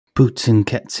Boots and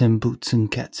cats and boots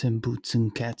and cats and boots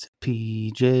and cats.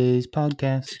 PJ's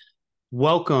podcast.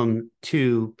 Welcome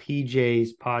to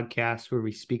PJ's podcast, where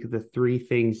we speak of the three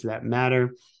things that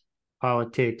matter: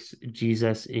 politics,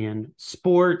 Jesus, and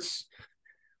sports.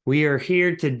 We are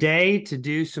here today to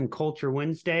do some Culture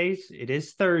Wednesdays. It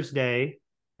is Thursday,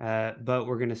 but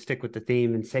we're going to stick with the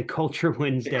theme and say Culture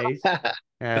Wednesdays. We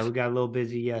got a little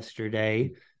busy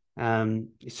yesterday.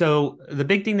 So, the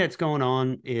big thing that's going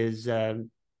on is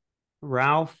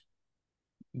Ralph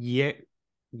Ye-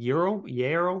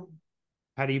 Yarl.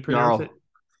 How do you pronounce Yarl. it? I think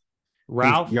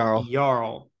Ralph Yarl.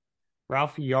 Yarl.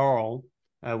 Ralph Yarl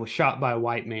was shot by a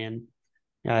white man.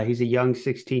 He's a young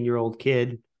 16-year-old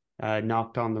kid,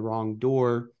 knocked on the wrong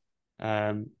door.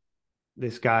 Um,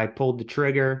 this guy pulled the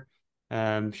trigger,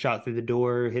 shot through the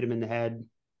door, hit him in the head,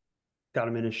 got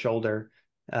him in his shoulder.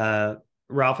 Uh,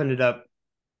 Ralph ended up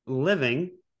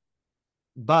living,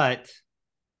 but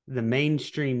the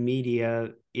mainstream media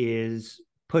is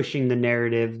pushing the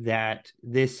narrative that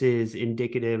this is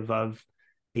indicative of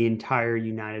the entire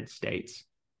United States,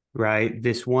 right?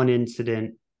 This one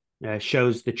incident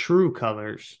shows the true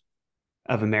colors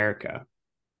of America.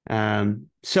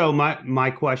 So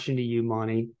my question to you,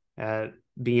 Monty,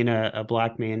 being a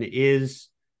black man, is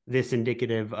this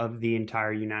indicative of the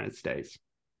entire United States?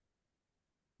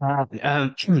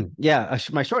 Yeah,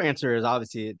 my short answer is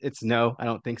obviously it's no. I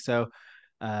don't think so.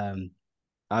 Um,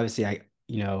 Obviously,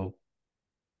 you know,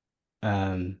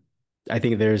 um, I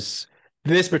think there's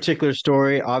this particular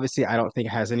story. Obviously, I don't think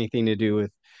it has anything to do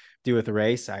with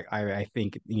race. I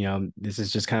think this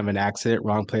is just kind of an accident,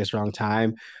 wrong place, wrong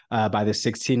time, by the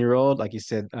 16-year-old. Like you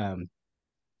said,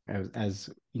 as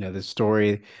the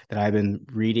story that I've been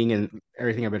reading and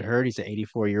everything I've been heard, he's an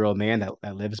 84-year-old man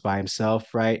that lives by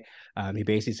himself, right? He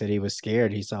basically said he was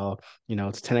scared. He saw,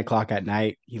 it's 10 o'clock at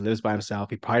night. He lives by himself.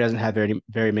 He probably doesn't have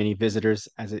very many visitors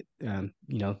as it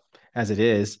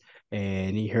is.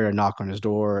 And he heard a knock on his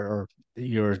door, or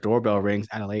his doorbell rings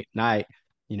at a late night.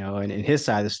 And in his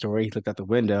side of the story, he looked out the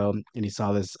window and he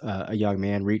saw this a young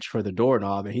man reach for the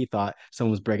doorknob, and he thought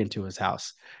someone was breaking into his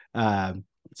house.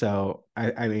 So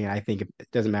I mean, I think it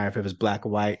doesn't matter if it was black or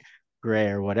white, gray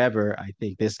or whatever. I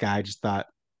think this guy just thought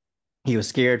he was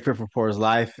scared for his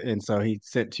life, and so he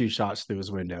sent two shots through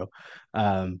his window.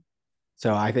 Um,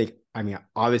 so I mean,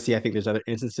 obviously, I think there's other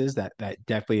instances that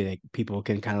definitely like, people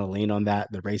can kind of lean on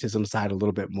the racism side a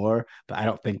little bit more, but I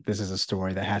don't think this is a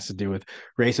story that has to do with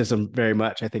racism very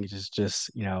much. I think it's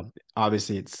just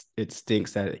obviously it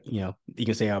stinks that you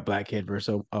can say a black kid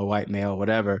versus a white male,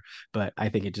 whatever, but I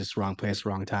think it's just wrong place,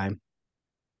 wrong time.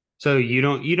 So you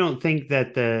don't think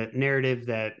that the narrative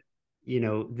that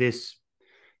this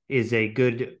is a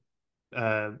good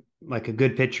uh like a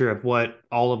good picture of what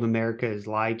all of America is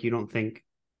like? You don't think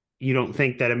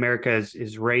that America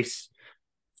is race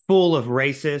full of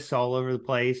racists all over the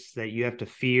place, that you have to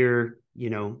fear,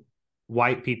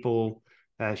 white people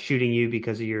shooting you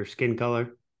because of your skin color?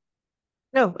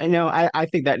 No, I know. I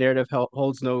think that narrative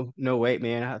holds no weight,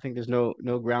 man. I think there's no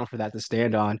ground for that to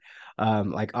stand on.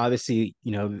 Like obviously,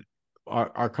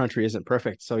 our country isn't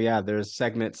perfect. So yeah, there's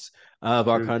segments of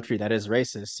our True. country that is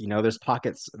racist. There's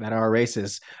pockets that are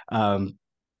racist.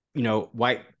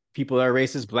 White people are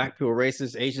racist, black people are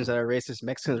racist, Asians that are racist,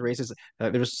 Mexicans are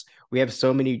racist. We have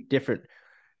so many different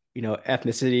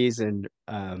ethnicities and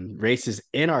races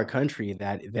in our country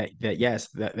that yes,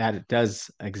 that it does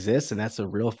exist, and that's a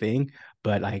real thing.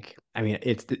 But like, I mean,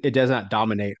 it does not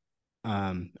dominate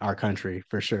our country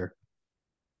for sure.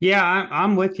 Yeah,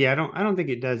 I'm with you. I don't think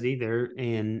it does either.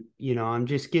 And I'm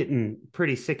just getting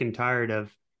pretty sick and tired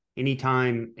of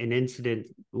anytime an incident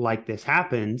like this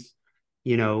happens,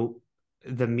 you know,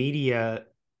 the media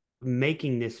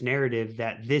making this narrative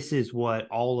that this is what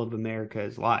all of America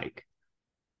is like,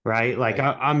 right? Like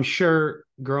Right. I'm sure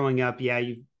growing up, yeah,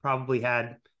 you've probably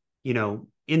had,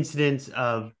 incidents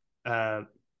of uh,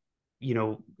 you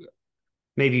know,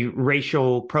 maybe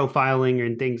racial profiling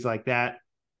and things like that.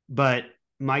 But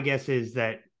my guess is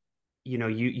that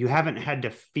you haven't had to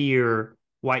fear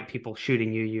white people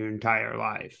shooting you your entire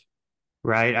life,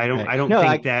 right? I don't Right. I don't No,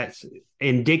 think I that's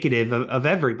indicative of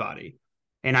everybody.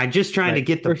 And I just trying to right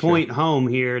get the for sure. point home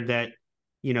here that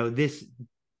this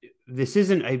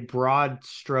isn't a broad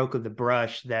stroke of the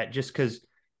brush, that just because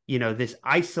this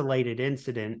isolated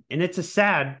incident, and it's a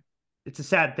sad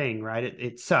thing, right?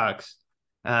 It sucks,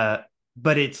 uh,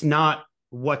 but it's not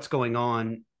what's going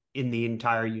on in the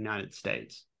entire United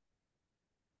States.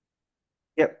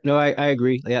 Yep. No, I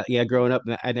agree. Yeah, yeah. Growing up,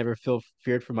 I never feel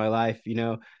feared for my life.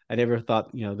 I never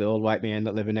thought, the old white man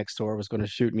that living next door was going to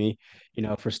shoot me,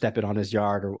 for stepping on his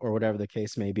yard or whatever the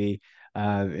case may be.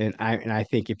 And I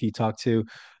think if you talk to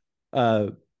uh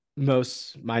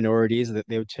most minorities that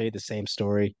they would tell you the same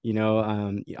story.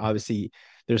 Obviously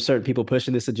there's certain people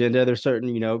pushing this agenda. There's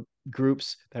certain,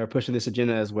 groups that are pushing this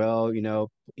agenda as well,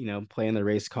 playing the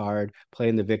race card,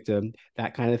 playing the victim,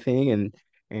 that kind of thing.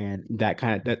 And that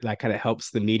kind of helps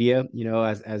the media,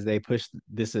 as they push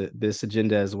this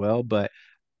agenda as well. But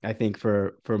I think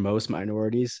for most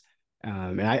minorities,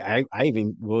 and I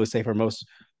even will say for most,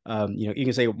 you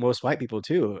can say most white people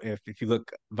too. If you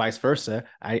look vice versa,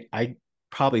 I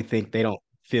probably think they don't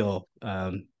feel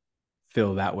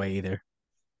that way either.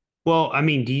 Well, I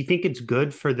mean, do you think it's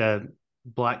good for the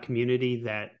Black community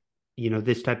that,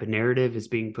 this type of narrative is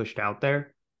being pushed out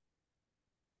there?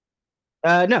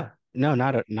 No, no,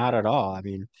 not at all. I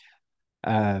mean,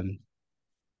 um,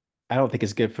 I don't think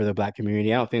it's good for the Black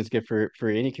community. I don't think it's good for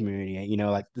any community.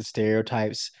 Like the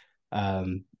stereotypes,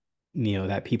 um,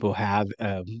 that people have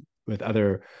with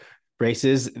other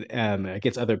races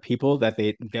against other people that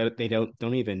they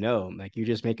don't even know. Like you're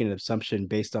just making an assumption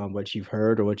based on what you've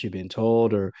heard or what you've been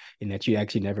told, or and that you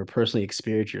actually never personally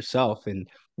experienced yourself. And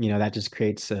that just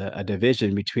creates a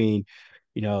division between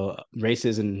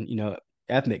races and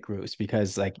ethnic groups,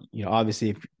 because like obviously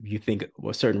if you think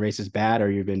a certain race is bad, or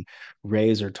you've been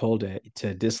raised or told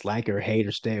to dislike or hate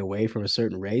or stay away from a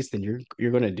certain race, then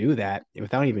you're going to do that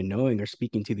without even knowing or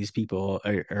speaking to these people,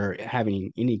 or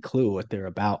having any clue what they're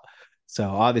about. So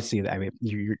obviously, I mean,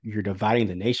 you're dividing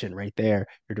the nation right there.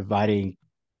 You're dividing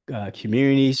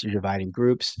communities. You're dividing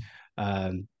groups,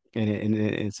 and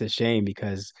it's a shame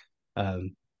because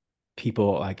um,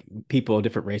 people of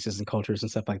different races and cultures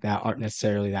and stuff like that aren't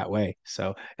necessarily that way.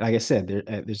 So, like I said,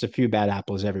 there's a few bad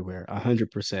apples everywhere,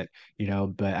 100%.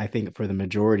 But I think for the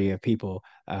majority of people,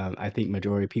 I think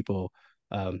majority of people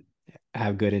um,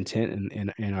 have good intent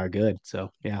and are good.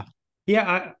 So, yeah,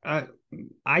 Yeah,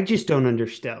 I just don't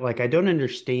understand. Like, I don't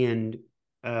understand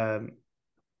um,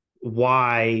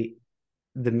 why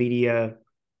the media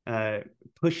uh,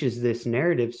 pushes this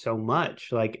narrative so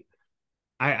much. Like,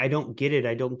 I don't get it.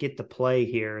 I don't get the play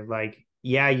here. Like,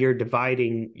 yeah, you're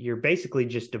dividing. You're basically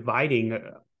just dividing,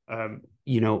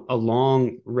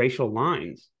 along racial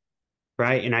lines,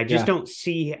 right? And I just yeah, don't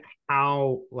see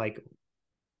how, like,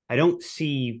 I don't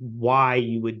see why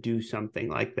you would do something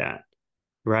like that,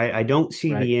 right? I don't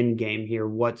see right, the end game here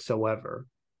whatsoever.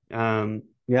 Um,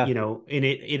 yeah, and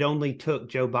it only took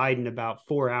Joe Biden about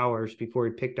 4 hours before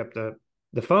he picked up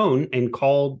the phone and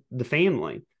called the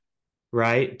family,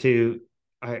 right?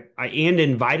 I and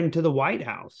invite him to the White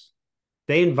House.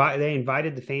 They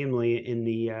invited the family in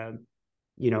the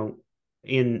you know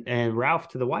in and Ralph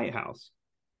to the White House,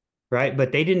 right?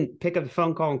 But they didn't pick up the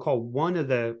phone call and call one of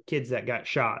the kids that got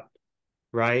shot,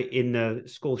 right, in the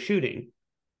school shooting,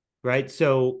 right?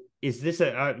 So is this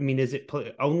I mean, is it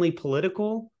only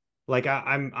political? Like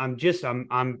I'm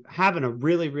having a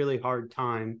really hard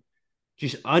time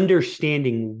just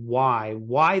understanding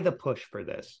why the push for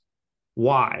this.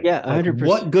 Why? yeah, Like, 100%.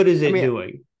 what good is I it mean,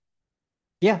 doing?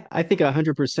 yeah, I think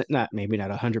 100%, not maybe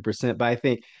not 100%, but I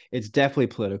think it's definitely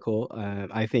political.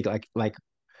 I think like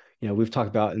we've talked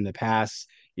about in the past,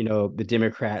 the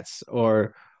Democrats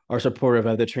are supportive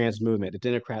of the trans movement. The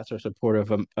Democrats are supportive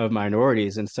of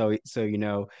minorities. And so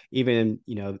even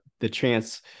the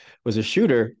trans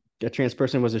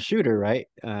person was a shooter, right?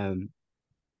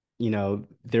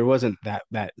 There wasn't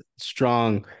that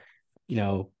strong,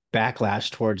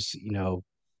 backlash towards,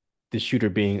 the shooter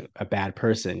being a bad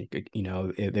person.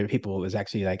 There were people was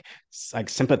actually like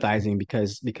sympathizing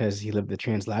because he lived the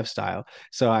trans lifestyle.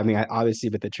 So I mean, obviously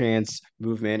with the trans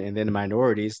movement and then the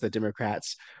minorities, the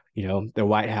Democrats, the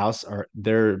White House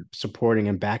they're supporting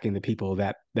and backing the people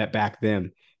that back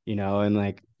them. And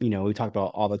like we talk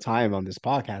about all the time on this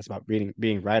podcast about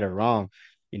being right or wrong.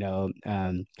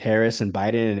 Harris and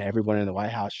Biden and everyone in the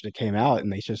White House should have came out and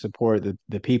they should support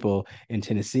the people in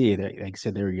Tennessee. Like I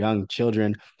said, they're young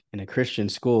children in a Christian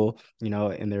school,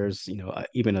 and there's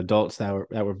even adults that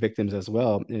were victims as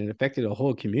well, and it affected a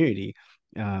whole community.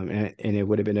 And it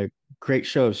would have been a great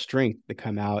show of strength to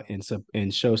come out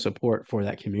and show support for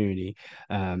that community.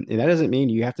 And that doesn't mean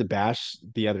you have to bash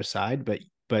the other side,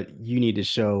 but you need to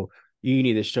show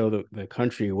the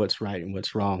country what's right and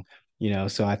what's wrong.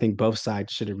 So I think both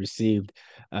sides should have received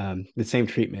the same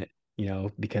treatment.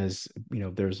 Because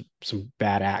there's some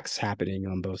bad acts happening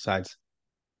on both sides.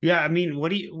 Yeah, I mean, what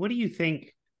do you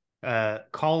think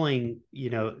calling,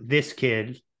 this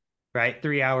kid, right,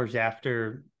 3 hours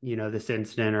after, this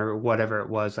incident or whatever it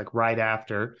was, like right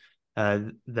after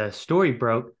the story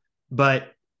broke,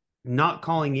 but not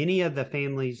calling any of the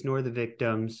families nor the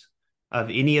victims of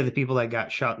any of the people that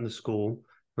got shot in the school,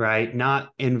 right? Not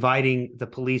inviting the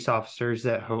police officers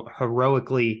that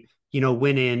heroically,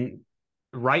 went in,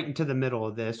 right into the middle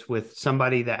of this with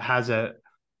somebody that has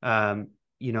an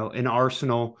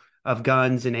arsenal of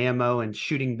guns and ammo and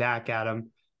shooting back at them.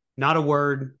 Not a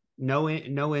word, no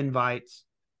invites,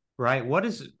 right?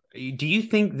 Do you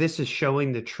think this is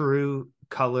showing the true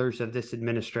colors of this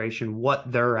administration,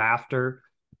 what they're after?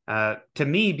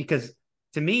 Because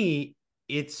to me,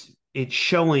 it's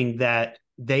showing that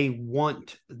they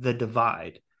want the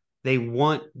divide. They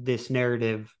want this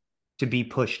narrative to be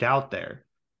pushed out there,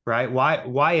 right?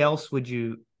 Why else would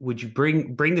you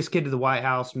bring this kid to the White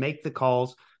House, make the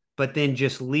calls, but then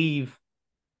just leave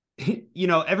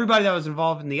everybody that was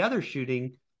involved in the other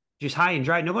shooting just high and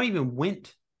dry. Nobody even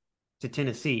went to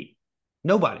Tennessee.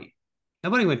 Nobody.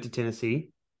 Nobody went to Tennessee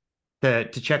to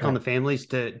check on Right. the families,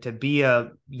 to be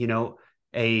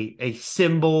a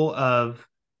symbol of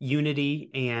unity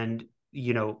and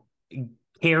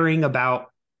caring about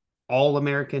all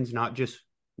Americans, not just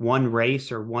one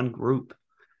race or one group.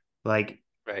 Like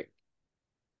Right.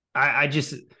 I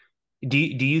just do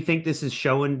you think this is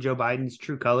showing Joe Biden's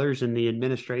true colors and the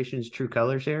administration's true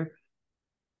colors here?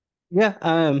 Yeah,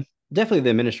 definitely the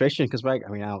administration, because right,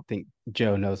 I mean, I don't think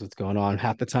Joe knows what's going on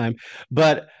half the time,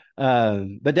 but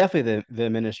but definitely the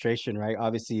administration, right?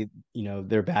 Obviously,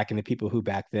 they're backing the people who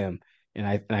back them, and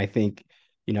I think,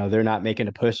 they're not making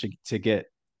a push to get,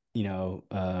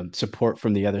 support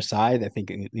from the other side. I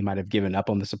think they might have given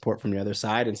up on the support from the other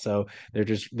side, and so they're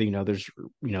just, there's,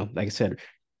 like I said,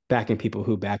 backing people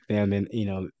who back them, and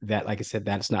that, like I said,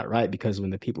 that's not right because when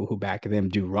the people who back them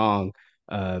do wrong,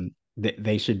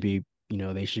 they should be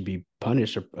they should be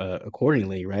punished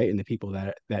accordingly, right? And the people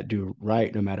that do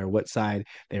right, no matter what side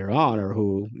they're on or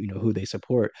who they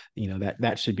support,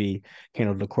 that should be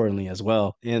handled accordingly as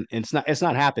well. And it's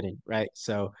not happening, right?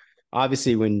 So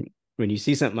obviously, when you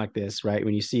see something like this, right,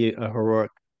 when you see a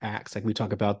heroic acts, like we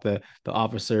talk about the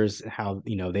officers, how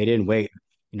they didn't wait,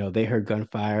 they heard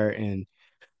gunfire and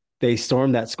they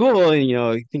stormed that school,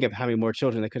 and think of how many more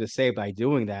children they could have saved by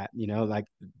doing that, like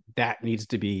that needs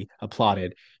to be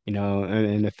applauded,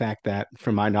 and the fact that,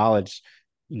 from my knowledge,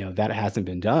 that hasn't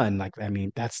been done, like, I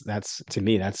mean, that's to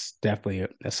me, that's definitely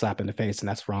a slap in the face, and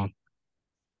that's wrong.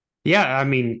 Yeah, I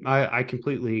mean, I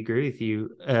completely agree with you.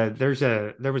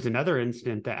 There was another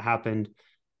incident that happened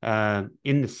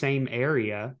in the same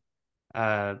area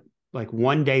uh, like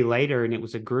one day later, and it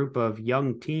was a group of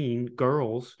young teen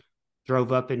girls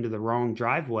drove up into the wrong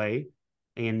driveway,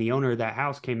 and the owner of that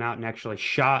house came out and actually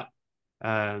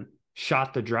uh,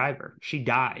 shot the driver. She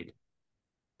died,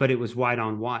 but it was white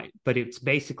on white. But it's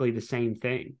basically the same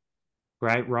thing,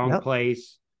 right? Wrong Yep.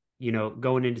 place,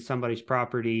 going into somebody's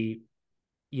property.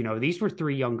 These were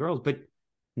three young girls, but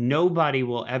nobody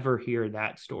will ever hear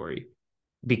that story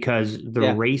because the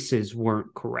Yeah. races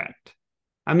weren't correct.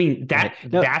 I mean, Right.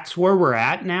 No. that's where we're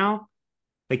at now.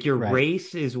 Like your Right.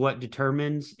 race is what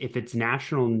determines if it's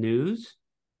national news.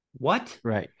 What?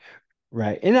 Right.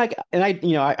 Right. And I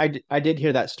I did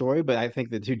hear that story, but I think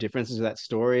the two differences of that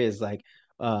story is like,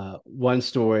 one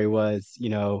story was,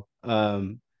 uh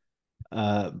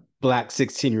black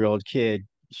 16-year-old kid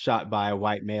shot by a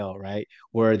white male, right?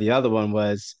 Where the other one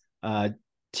was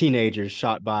teenagers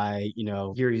shot by,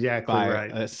 You're exactly by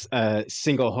right. a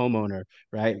single homeowner,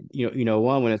 right?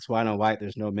 One, when it's white on white,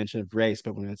 there's no mention of race,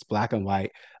 but when it's black on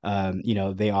white,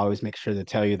 they always make sure to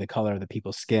tell you the color of the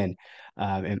people's skin.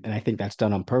 And I think that's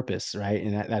done on purpose, right?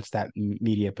 And that's that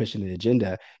media pushing the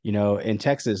agenda. In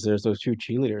Texas, there's those two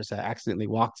cheerleaders that accidentally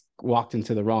walked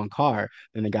into the wrong car,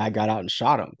 and the guy got out and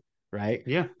shot him, right?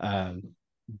 Yeah.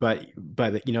 But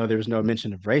there was no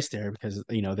mention of race there because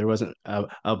there wasn't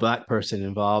a black person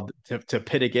involved to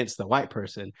pit against the white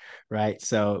person, right?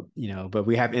 So but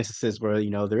we have instances where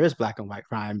there is black and white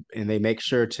crime, and they make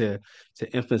sure to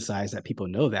emphasize that people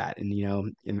know that,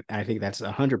 and I think that's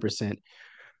 100%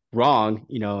 wrong,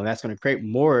 that's going to create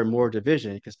more and more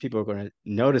division because people are going to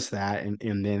notice that, and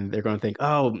then they're going to think,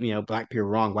 oh, black people are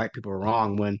wrong, white people are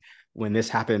wrong, when this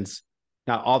happens,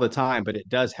 not all the time, but it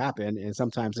does happen, and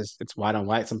sometimes it's white on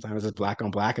white, sometimes it's black on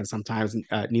black, and sometimes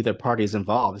neither party is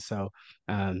involved. So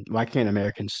why can't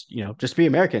Americans, just be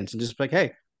Americans and just be like,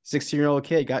 hey, 16-year-old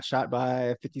kid got shot by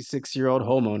a 56-year-old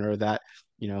homeowner that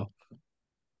you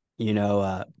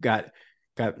know got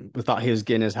thought he was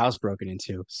getting his house broken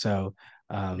into. So,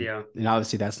 Yeah. and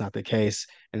obviously that's not the case.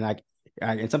 And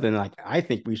and something like I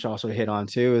think we should also hit on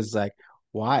too is like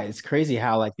why it's crazy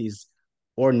how like these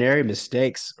ordinary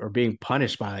mistakes are being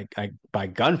punished by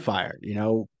gunfire.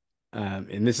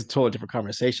 And this is a totally different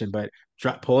conversation, but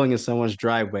pulling in someone's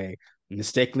driveway,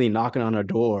 mistakenly knocking on a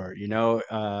door.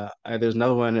 There's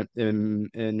another one in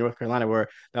North Carolina where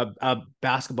a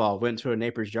basketball went to a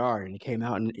neighbor's yard and he came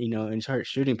out and and started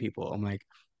shooting people. I'm like,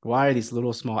 why are these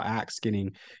little small acts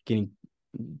getting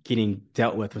getting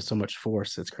dealt with so much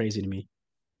force? It's crazy to me.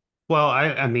 Well,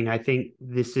 I mean, I think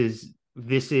this is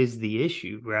the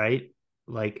issue, right?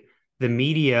 Like the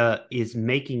media is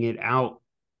making it out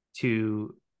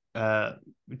to uh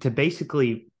to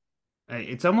basically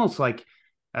it's almost like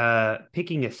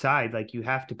picking a side, like you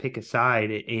have to pick a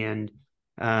side and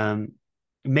um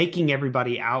making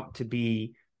everybody out to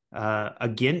be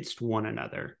against one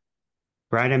another,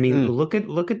 right? I mean, Mm, look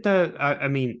at the I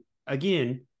mean,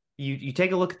 again, you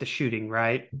take a look at the shooting,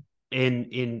 right?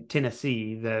 In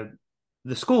Tennessee,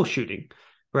 the school shooting,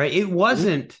 right? It mhm.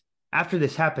 wasn't after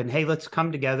this happened, hey, let's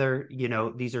come together,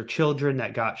 these are children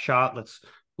that got shot. Let's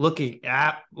look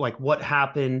at like what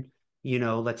happened,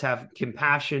 let's have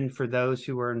compassion for those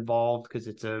who were involved because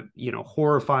it's a,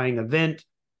 horrifying event.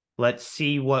 Let's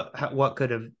see what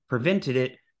could have prevented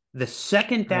it. The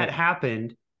second that Right,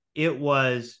 happened, it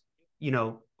was,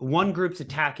 one group's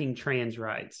attacking trans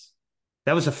rights.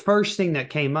 That was the first thing that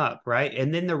came up, right?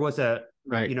 And then there was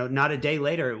right. not a day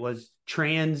later, it was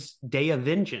Trans Day of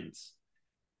Vengeance,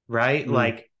 right? Mm,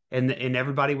 Like, and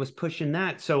everybody was pushing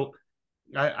that. So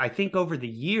I think over the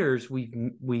years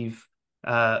we've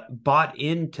bought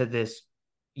into this,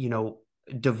 you know,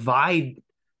 divide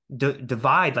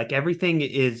divide. Like everything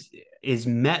is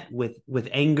met with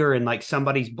anger and like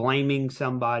somebody's blaming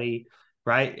somebody,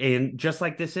 right? And just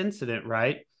like this incident,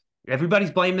 right?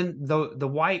 Everybody's blaming the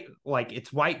white, like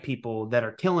it's white people that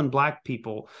are killing black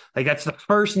people. Like that's the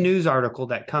first news article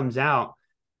that comes out.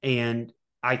 And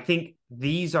I think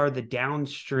these are the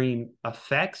downstream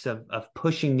effects of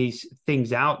pushing these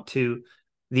things out to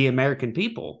the American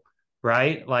people,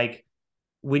 right? Like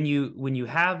when you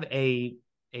have a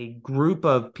group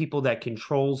of people that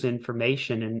controls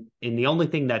information, and the only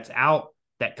thing that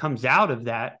comes out of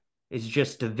that is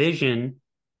just division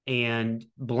and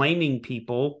blaming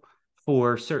people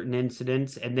for certain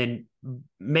incidents and then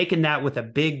making that with a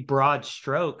big broad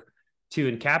stroke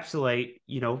to encapsulate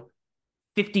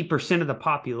 50% of the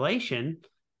population,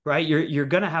 right? You're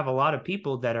going to have a lot of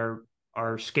people that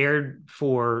are scared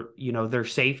for, their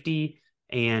safety.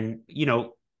 And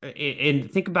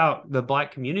and think about the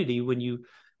black community when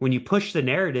you push the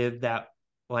narrative that,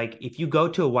 like, if you go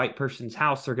to a white person's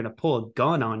house they're going to pull a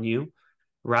gun on you,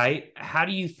 right? How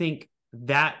do you think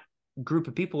that group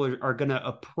of people are going to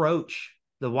approach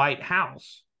the White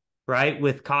House, right,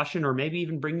 with caution, or maybe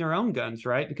even bring their own guns,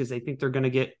 right, because they think they're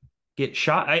going to get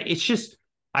shot? It's just,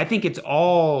 I think it's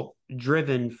all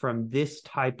driven from this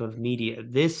type of media,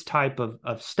 this type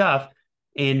of stuff.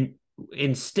 And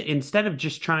instead of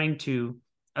just trying to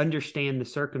understand the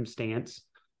circumstance,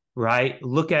 right?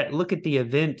 Look at the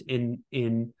event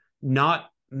in not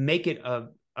make it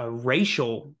a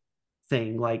racial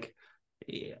thing. Like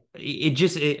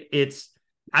it's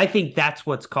I think that's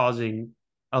what's causing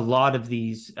a lot of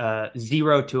these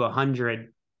 0 to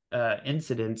 100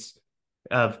 incidents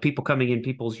of people coming in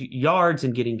people's yards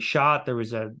and getting shot. There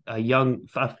was a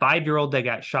 5-year-old that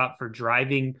got shot for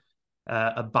driving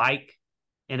a bike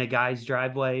in a guy's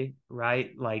driveway,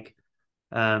 right? Like,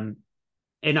 um,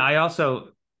 and I also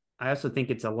think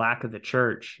it's a lack of the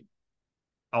church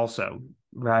also,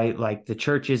 right? Like the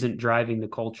church isn't driving the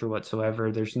culture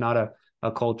whatsoever. There's not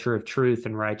a culture of truth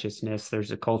and righteousness.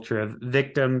 There's a culture of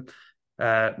victim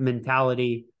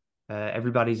mentality.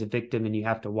 Everybody's a victim, and you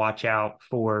have to watch out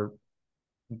for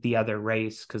the other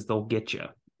race because they'll get you.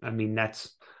 I mean, that's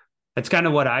kind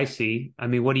of what I see. I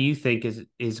mean, what do you think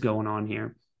is going on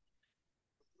here?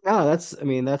 no, that's, I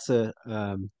mean, that's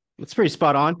pretty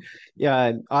spot on. Yeah,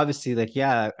 and obviously, like,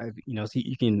 yeah, so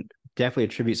you can definitely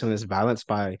attribute some of this violence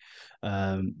by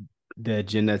um the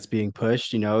agenda that's being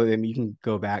pushed. I mean, you can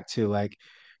go back to like,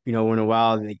 in a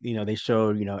while, they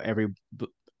showed,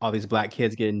 all these black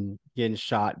kids getting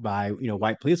shot by,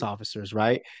 white police officers,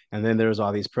 right? And then there was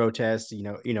all these protests.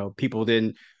 People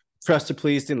didn't trust the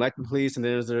police, didn't like the police, and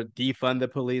there's a defund the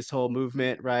police whole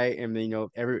movement, right? And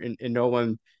then, and no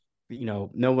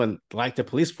one liked the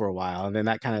police for a while, and then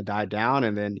that kind of died down,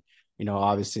 and then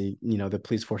obviously the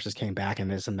police forces came back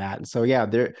and this and that, and so yeah,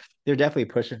 they're definitely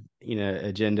pushing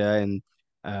agenda, and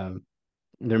um,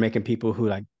 they're making people who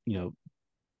like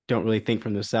don't really think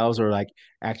for themselves or like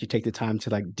actually take the time to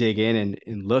like dig in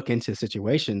and look into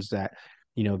situations that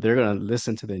they're going to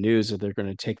listen to the news, or they're going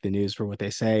to take the news for what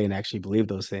they say and actually believe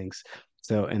those things.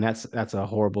 So, and that's a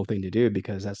horrible thing to do,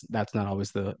 because that's not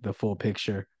always the full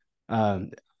picture. um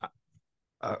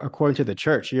According to the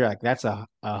church, you're like, that's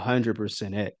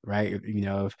 100% it, right?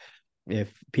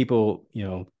 If people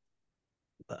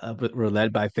were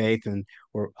led by faith, and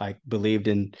or like believed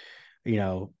in,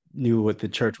 knew what the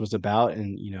church was about,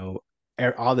 and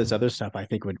all this other stuff I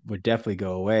think would definitely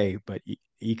go away. But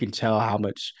you can tell how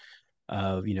much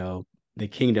of, the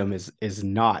kingdom is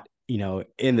not,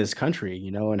 in this country,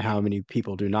 and how many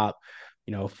people do not,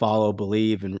 follow,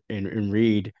 believe, and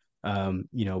read,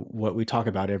 what we talk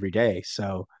about every day.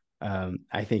 So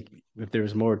I think if there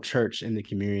was more church in the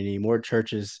community, more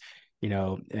churches,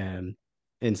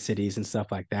 in cities and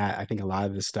stuff like that, I think a lot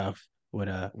of this stuff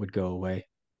would go away.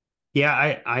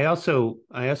 Yeah, I also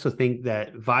think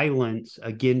that violence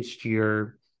against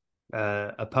your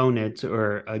opponents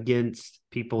or against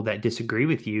people that disagree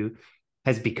with you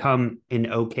has become an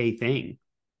okay thing,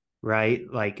 right?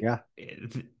 Like Yeah.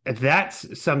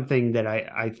 that's something that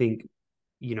I think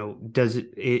does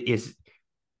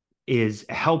is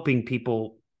helping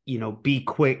people be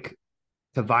quick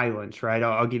to violence, right?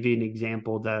 I'll give you an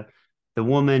example. The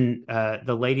woman,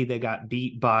 the lady that got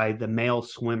beat by the male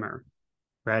swimmer,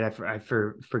 right?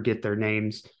 Forget their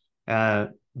names.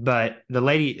 But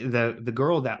the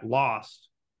girl that lost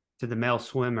to the male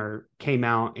swimmer came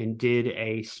out and did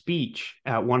a speech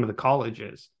at one of the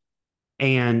colleges.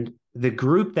 And the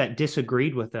group that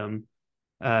disagreed with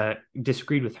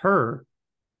her,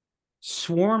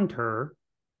 swarmed her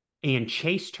and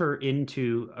chased her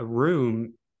into a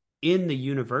room in the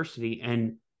university.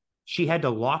 And she had to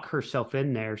lock herself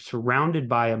in there, surrounded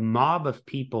by a mob of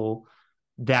people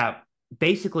that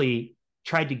basically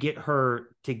tried to get her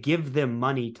to give them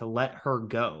money to let her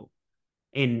go.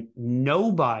 And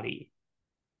none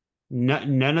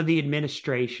of the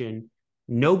administration,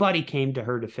 nobody came to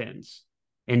her defense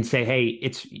and say, hey,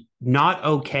 it's not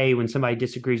okay when somebody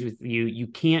disagrees with you. You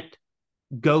can't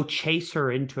go chase her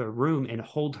into a room and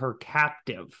hold her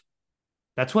captive.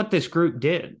 That's what this group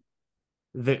did,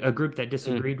 a group that Mm.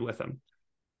 disagreed with them.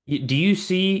 Do you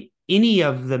see any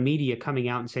of the media coming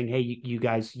out and saying, hey, you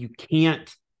guys, you can't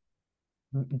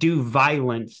do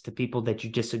violence to people that you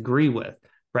disagree with,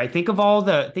 right? Think of all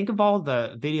the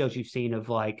videos you've seen of,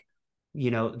 like,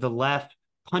 the left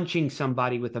punching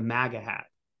somebody with a MAGA hat.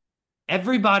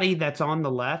 Everybody that's on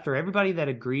the left, or everybody that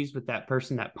agrees with that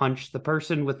person that punched the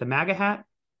person with the MAGA hat,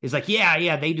 is like,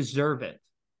 yeah, they deserve it,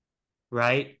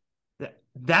 right?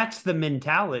 That's the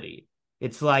mentality.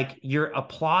 It's like you're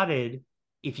applauded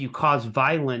if you cause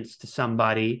violence to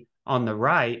somebody on the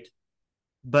right,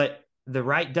 but the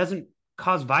right doesn't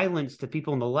cause violence to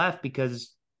people on the left,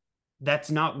 because that's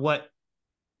not what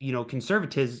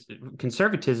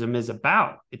conservatism is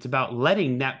about. It's about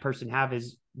letting that person have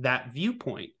that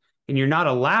viewpoint, and you're not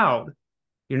allowed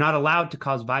to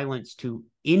cause violence to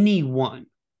anyone,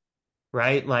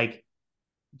 right? Like,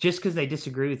 just because they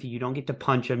disagree with you, you don't get to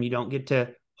punch them, you don't get to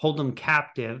hold them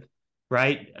captive,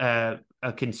 right?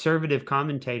 A conservative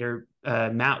commentator,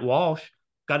 Matt Walsh,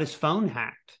 got his phone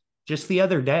hacked just the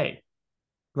other day,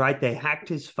 right? They hacked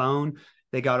his phone.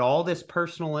 They got all this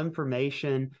personal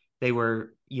information. They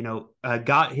were,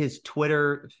 got his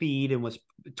Twitter feed and was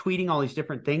tweeting all these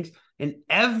different things. And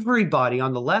everybody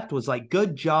on the left was like,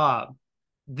 good job.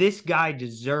 This guy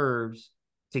deserves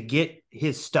to get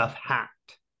his stuff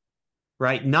hacked,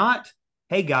 right? Not,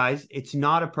 hey guys, it's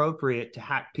not appropriate to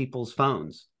hack people's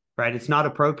phones, right? It's not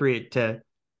appropriate to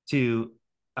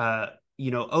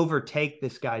overtake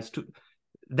this guy's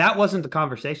that wasn't the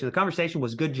conversation. The conversation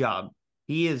was, good job.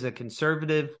 He is a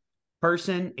conservative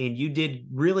person, and you did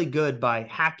really good by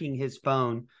hacking his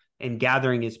phone and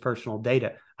gathering his personal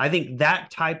data. I think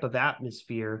that type of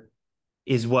atmosphere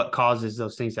is what causes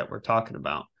those things that we're talking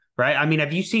about, right? I mean,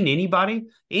 have you seen anybody,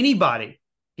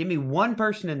 give me one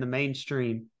person in the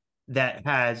mainstream that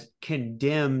has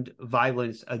condemned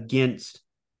violence against,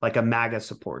 like, a MAGA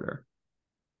supporter?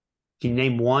 Can you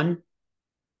name one?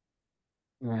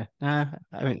 Yeah.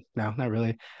 I mean, no, not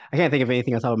really. I can't think of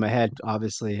anything on top of my head,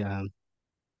 obviously.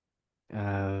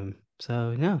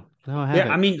 So no, I Yeah, I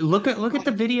haven't. mean, look at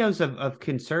the videos of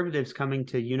conservatives coming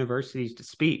to universities to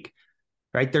speak,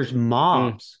 right? There's Mm.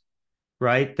 mobs,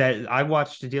 right? That I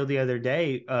watched a deal the other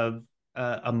day of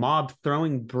a mob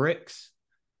throwing bricks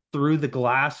through the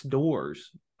glass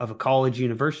doors of a college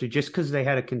university just because they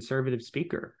had a conservative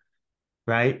speaker,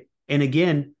 right? And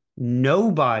again,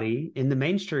 nobody in the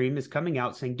mainstream is coming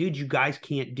out saying, dude,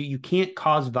 you can't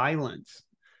cause violence,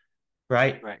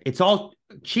 right? Right. It's all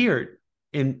cheered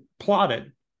and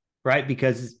plotted, right?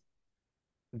 Because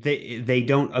they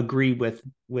don't agree with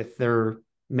their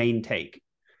main take.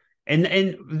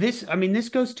 And this, I mean, this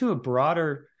goes to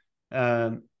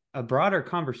um, a broader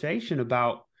conversation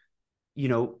about,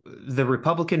 the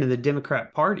Republican and the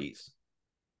Democrat parties,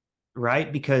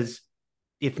 right? Because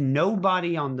if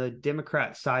nobody on the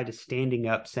Democrat side is standing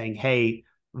up saying, hey,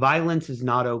 violence is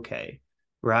not okay,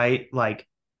 right? Like,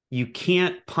 you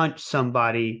can't punch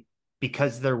somebody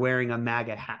because they're wearing a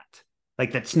MAGA hat.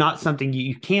 Like that's not something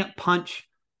you can't punch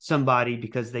somebody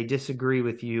because they disagree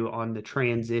with you on the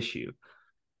trans issue,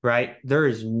 right? There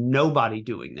is nobody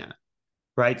doing that,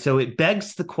 right? So it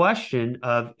begs the question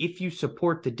of if you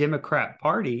support the Democrat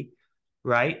Party,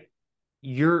 right?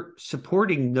 You're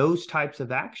supporting those types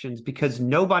of actions because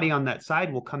nobody on that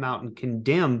side will come out and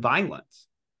condemn violence.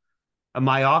 Am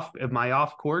I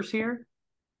off course here?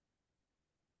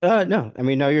 No, I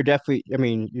mean, no, you're definitely, I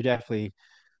mean,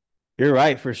 you're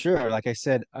right for sure. Like I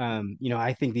said,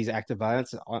 I think these acts of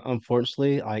violence,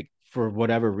 unfortunately, like for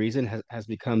whatever reason, has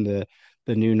become the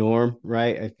new norm,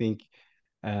 right? I think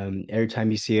every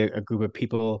time you see a group of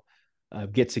people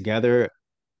get together,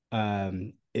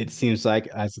 it seems like,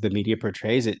 as the media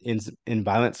portrays, it ends in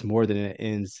violence more than it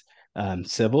ends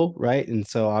civil, right? And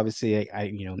so obviously,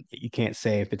 you can't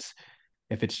say if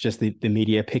it's just the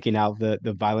media picking out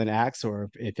the violent acts, or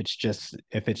if it's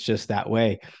just that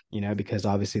way, because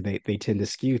obviously they tend to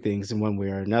skew things in one way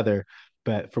or another.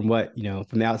 But from what,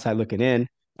 from the outside looking in,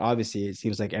 obviously it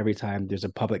seems like every time there's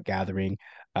a public gathering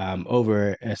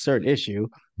over a certain issue,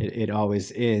 it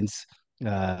always ends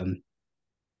um,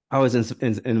 I was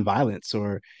in violence,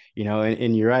 or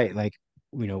and you're right, like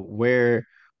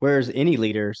where's any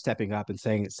leader stepping up and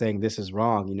saying this is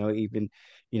wrong, even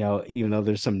though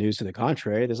there's some news to the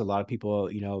contrary. There's a lot of people,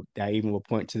 that even will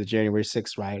point to the January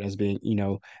 6th riot as being,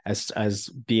 as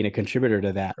being a contributor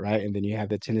to that, right? And then you have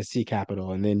the Tennessee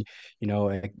Capitol, and then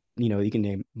you can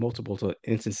name multiple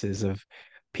instances of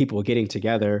people getting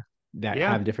together that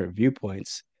Yeah, have different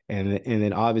viewpoints. And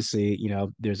then obviously,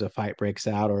 there's a fight breaks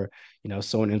out, or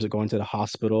someone ends up going to the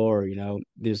hospital, or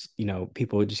there's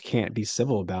people just can't be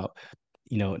civil about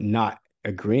not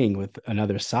agreeing with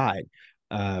another side.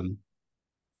 um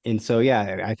and so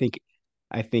yeah, I think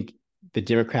the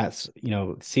Democrats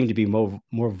seem to be more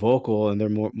vocal, and they're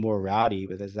more rowdy,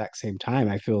 but at the exact same time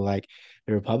I feel like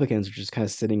the Republicans are just kind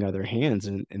of sitting on their hands,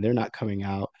 and they're not coming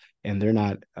out, and they're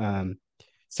not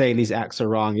saying these acts are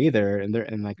wrong either,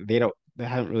 and like they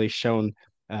haven't really shown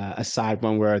a side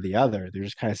one way or the other. They're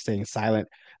just kind of staying silent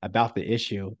about the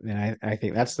issue, and I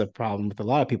think that's the problem with a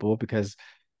lot of people, because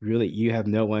really you have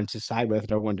no one to side with,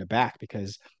 no one to back,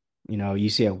 because you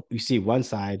see one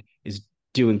side is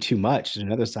doing too much and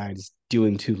another side is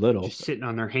doing too little. just sitting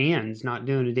on their hands, not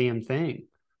doing a damn thing.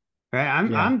 Right?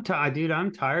 Yeah, Dude,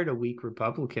 I'm tired of weak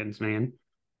Republicans, man.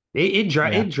 yeah,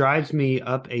 It drives me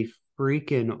up a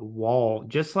freaking wall.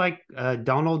 Just like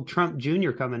Donald Trump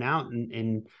Jr. coming out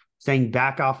and saying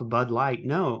back off of Bud Light.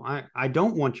 No, I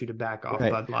don't want you to back off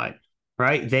right, Bud Light.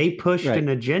 Right? They pushed right, an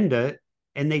agenda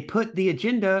and they put the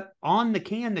agenda on the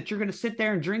can that you're going to sit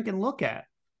there and drink and look at.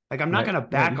 Like I'm not right, going to right.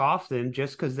 back off them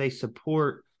just because they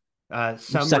support You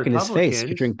some suck in his face if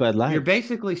you Republicans. drink Bud You're Light.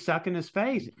 basically sucking his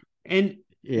face. And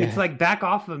it's Yeah, like back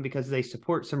off of them because they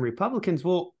support some Republicans.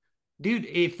 Well, dude,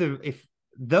 if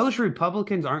those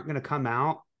Republicans aren't going to come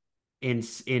out and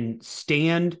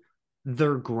stand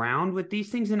their ground with these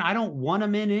things, then I don't want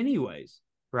them in anyways.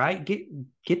 Right?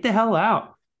 Get the hell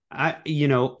out.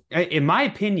 In my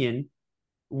opinion,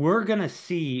 we are gonna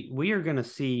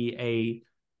see a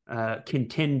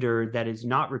contender that is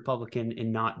not Republican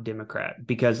and not Democrat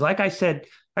because, like I said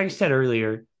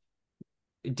earlier,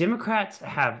 Democrats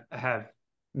have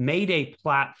made a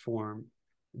platform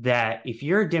that if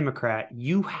you're a Democrat,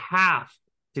 you have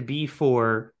to be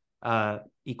for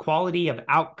equality of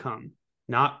outcome,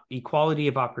 not equality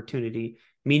of opportunity,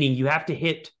 meaning you have to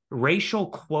hit racial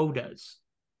quotas,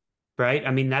 right?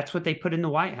 I mean, that's what they put in the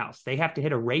White House. They have to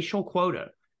hit a racial quota.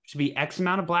 There should be X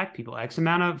amount of black people, X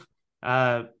amount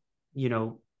of, you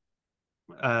know,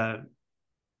 uh,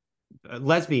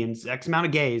 lesbians, X amount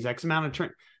of gays, X amount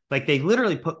of like they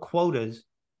literally put quotas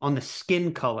on the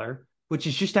skin color, which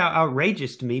is just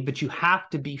outrageous to me. But you have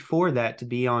to be for that to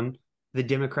be on the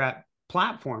Democrat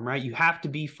platform, right? You have to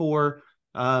be for,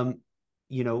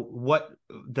 what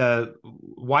the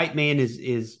white man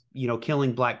is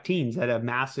killing black teens at a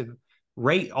massive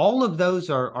rate. All of those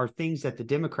are things that the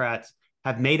Democrats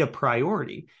have made a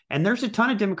priority, and there's a ton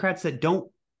of Democrats that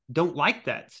don't like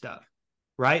that stuff,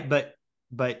 right? But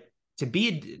I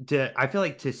feel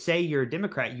like to say you're a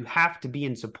Democrat, you have to be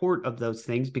in support of those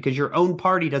things because your own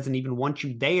party doesn't even want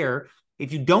you there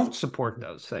if you don't support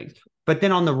those things. But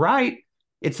then on the right,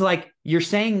 it's like you're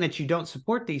saying that you don't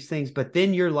support these things, but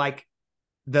then you're like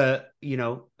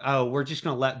oh, we're just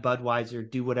going to let Budweiser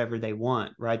do whatever they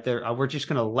want, right? We're just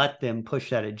going to let them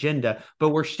push that agenda, but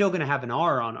we're still going to have an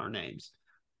R on our names,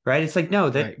 right? It's like, no,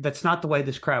 right, that's not the way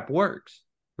this crap works,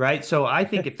 right? So I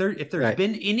think if there's right.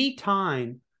 been any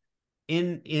time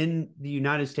in the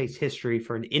United States history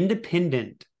for an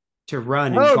independent to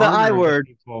run and Oh, the I garner the word.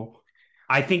 people.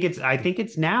 I think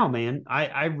it's now, man.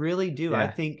 I really do. I Yeah,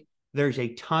 think there's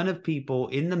a ton of people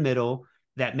in the middle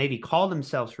that maybe call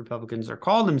themselves Republicans or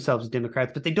call themselves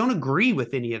Democrats, but they don't agree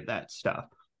with any of that stuff.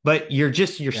 But you're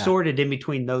yeah, sorted in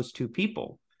between those two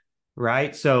people,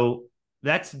 right? So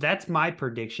that's my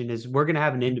prediction is we're going to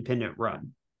have an independent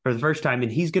run for the first time,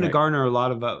 and he's going to right, garner a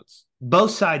lot of votes,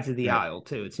 both sides of the right. aisle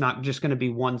too. It's not just going to be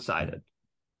one sided.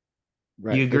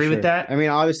 You Right, for agree with sure. that? I mean,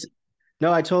 obviously,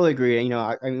 no, I totally agree. You know,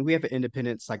 I mean, we have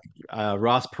independents like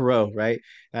Ross Perot, right?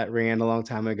 That ran a long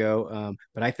time ago.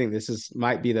 But I think this is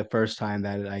might be the first time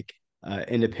that like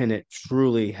independent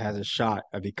truly has a shot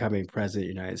of becoming president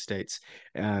of the United States.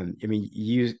 I mean,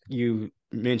 you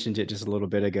mentioned it just a little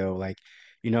bit ago, like,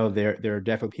 there are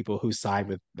definitely people who side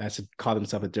with that should call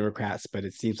themselves Democrats, but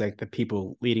it seems like the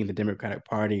people leading the Democratic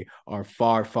Party are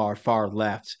far, far, far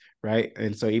left, right?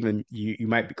 And so even you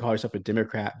might call yourself a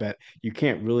Democrat, but you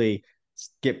can't really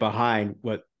get behind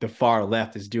what the far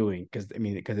left is doing because I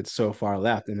mean because it's so far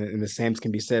left, and the same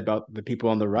can be said about the people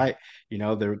on the right.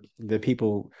 The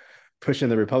people pushing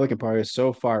the Republican Party is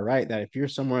so far right that if you're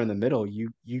somewhere in the middle, you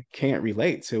can't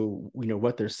relate to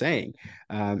what they're saying.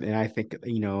 And I think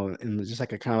and just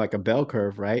like a kind of like a bell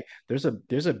curve, right? There's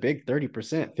a big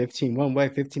 30%, 15 one way,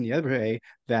 15 the other way,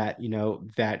 that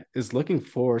that is looking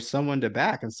for someone to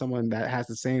back and someone that has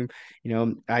the same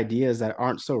ideas that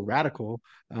aren't so radical,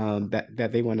 that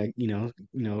they want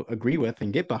to agree with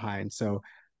and get behind. So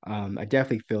I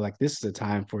definitely feel like this is a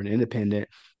time for an independent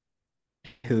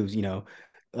who's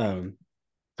um,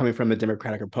 coming from the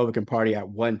Democratic Republican Party at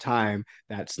one time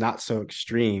that's not so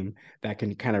extreme, that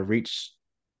can kind of reach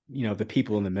the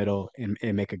people in the middle and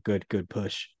make a good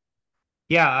push.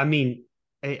 Yeah, I mean,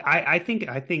 I think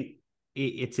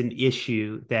it's an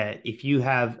issue that if you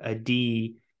have a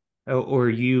D or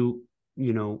you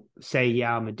say,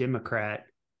 yeah, I'm a Democrat,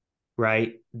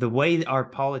 right? The way our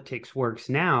politics works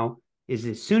now is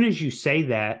as soon as you say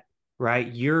that, right,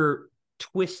 you're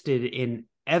twisted in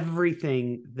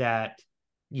everything that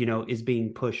is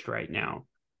being pushed right now,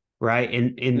 right?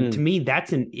 And to Mm, me,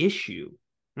 that's an issue.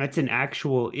 That's an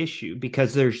actual issue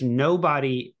because there's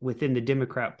nobody within the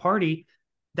Democrat Party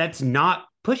that's not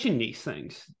pushing these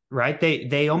things, right?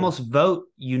 They mm, almost vote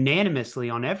unanimously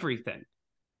on everything,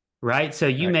 right? So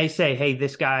you right, may say, hey,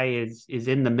 this guy is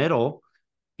in the middle.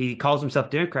 He calls himself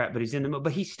Democrat, but he's in the middle,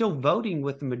 but he's still voting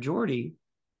with the majority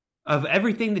of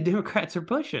everything the Democrats are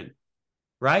pushing,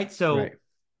 right? right. So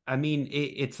I mean,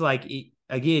 it's like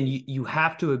again, you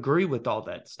have to agree with all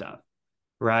that stuff,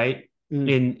 right?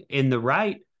 Mm, In the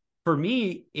right, for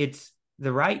me, it's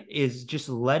the right is just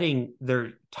letting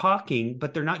they're talking,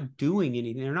 but they're not doing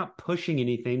anything. They're not pushing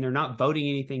anything. They're not voting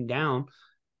anything down,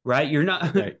 right? You're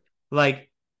not right, like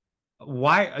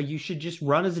why you should just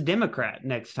run as a Democrat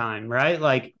next time, right?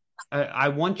 Like I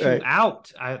want you right.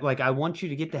 out. I want you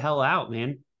to get the hell out,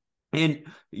 man. And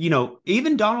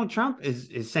even Donald Trump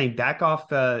is saying back off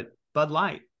Bud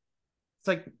Light. It's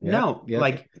like, Yep, no, yep,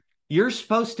 like you're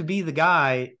supposed to be the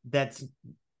guy that's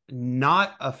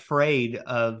not afraid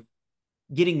of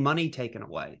getting money taken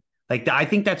away. Like I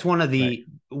think that's right.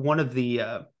 one of the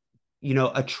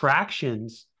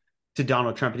attractions to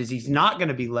Donald Trump is he's not going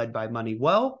to be led by money.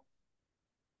 Well,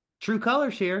 true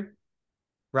colors here,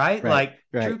 right? Right, Like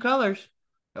right. true colors.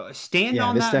 Stand Yeah,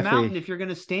 on this that mountain definitely if you're going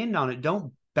to stand on it.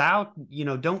 Don't bow,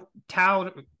 don't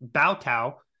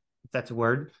bow, if that's a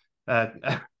word. Uh,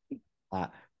 uh,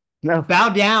 no, bow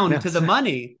down no. to the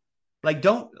money. Like,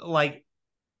 don't like,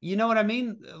 you know what I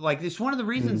mean? Like, it's one of the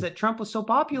reasons Mm, that Trump was so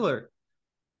popular.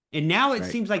 And now it right,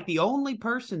 seems like the only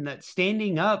person that's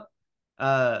standing up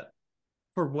uh,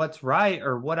 for what's right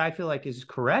or what I feel like is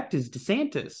correct is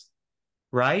DeSantis,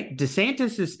 right?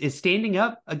 DeSantis is standing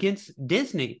up against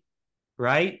Disney,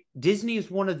 right? Disney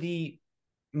is one of the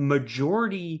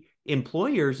majority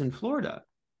employers in Florida,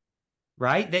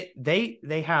 right?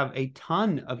 They have a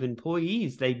ton of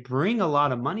employees. They bring a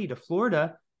lot of money to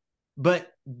Florida,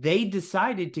 but they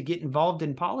decided to get involved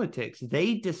in politics.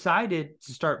 They decided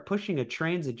to start pushing a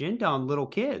trans agenda on little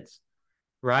kids,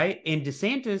 right? And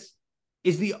DeSantis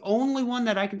is the only one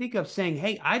that I can think of saying,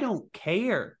 "Hey, I don't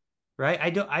care." Right?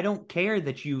 I don't care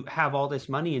that you have all this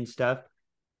money and stuff.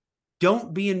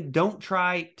 Don't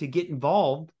try to get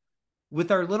involved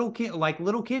with our little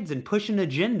kids and push an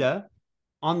agenda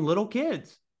on little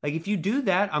kids. Like if you do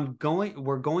that,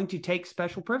 we're going to take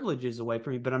special privileges away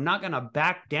from you, but I'm not going to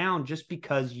back down just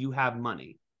because you have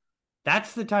money.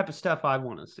 That's the type of stuff I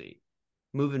want to see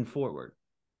moving forward,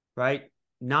 right?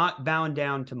 Not bowing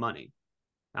down to money.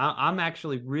 I'm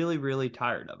actually really, really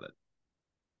tired of it.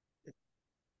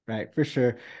 right, for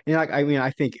sure. Like I mean,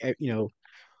 I think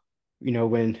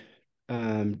when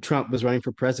Trump was running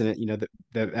for president,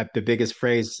 the biggest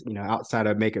phrase, outside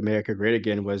of "Make America Great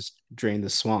Again" was "drain the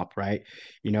swamp," right?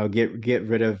 Get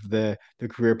rid of the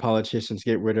career politicians,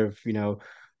 get rid of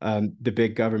the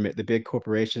big government, the big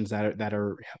corporations that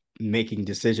are making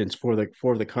decisions for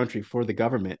the country, for the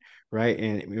government, right?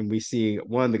 And we see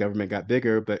one, the government got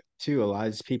bigger, but two, a lot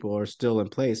of these people are still in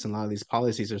place, and a lot of these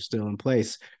policies are still in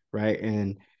place, right?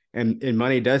 And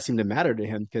money does seem to matter to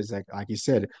him because, like you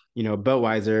said,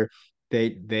 Budweiser,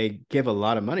 they give a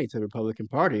lot of money to the Republican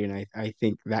Party, and I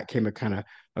think that came a kind of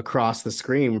across the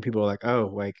screen where people are like,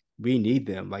 oh, like we need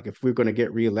them. Like if we're going to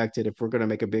get reelected, if we're going to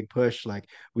make a big push, like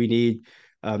we need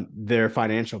their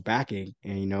financial backing.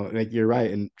 And like you're right,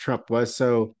 and Trump was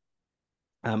so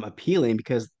appealing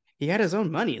because he had his own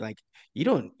money. Like you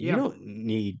Yeah, don't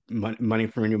need money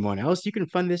from anyone else. You can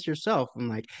fund this yourself,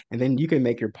 and then you can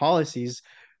make your policies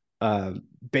um,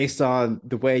 based on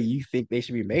the way you think they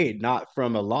should be made, not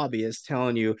from a lobbyist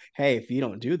telling you, "Hey, if you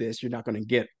don't do this, you're not going to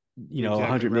get,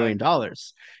 exactly right. $100 million."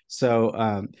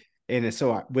 So, and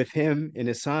so with him and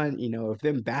his son, of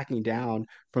them backing down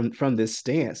from this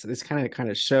stance, this kind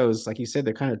of shows, like you said,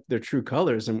 they're kind of their true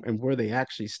colors and where they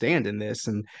actually stand in this,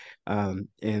 and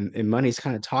money's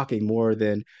kind of talking more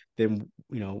than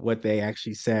what they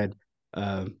actually said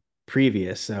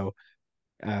previous. So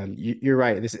you're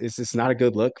right. This is not a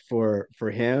good look for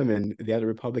him and the other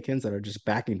Republicans that are just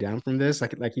backing down from this.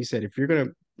 Like you said, if you're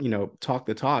gonna talk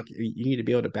the talk, you need to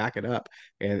be able to back it up,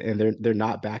 and they're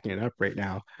not backing it up right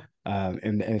now,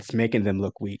 and it's making them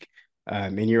look weak.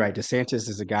 And you're right. DeSantis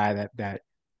is a guy that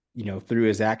through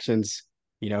his actions,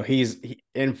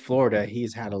 in Florida.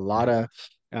 He's had a lot of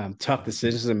tough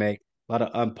decisions to make, a lot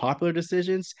of unpopular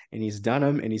decisions, and he's done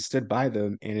them and he stood by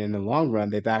them. And in the long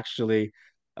run, they've actually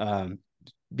um,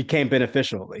 became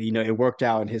beneficial. It worked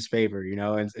out in his favor,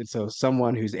 and so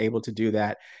someone who's able to do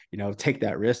that, take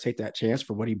that risk, take that chance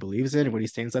for what he believes in and what he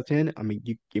stands up in. I mean,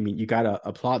 you gotta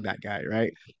applaud that guy,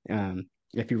 right?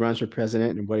 If he runs for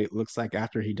president and what it looks like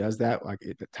after he does that, like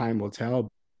the time will tell.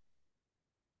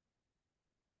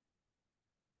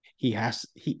 He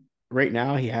right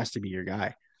now he has to be your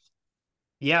guy.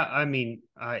 Yeah, I mean,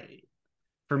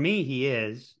 for me, he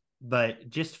is, but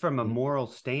just from a Mhm. moral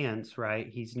stance, right?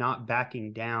 He's not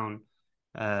backing down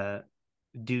uh,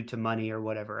 due to money or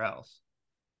whatever else.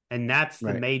 And Right.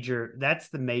 that's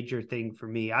the major thing for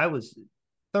me. I was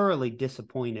thoroughly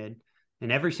disappointed in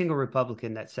every single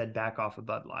Republican that said back off of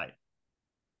Bud Light,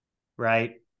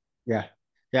 right? Yeah.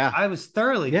 Yeah. I was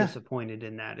thoroughly Yeah. disappointed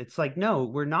in that. It's like, no,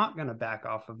 we're not going to back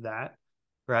off of that,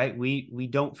 right? We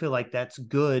don't feel like that's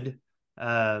good,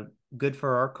 uh, good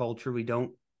for our culture. We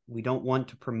don't want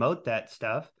to promote that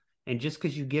stuff. And just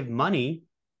because you give money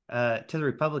to the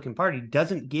Republican Party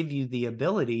doesn't give you the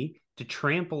ability to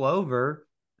trample over,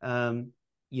 um,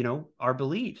 our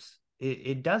beliefs.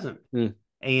 It doesn't, Mm.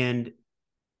 and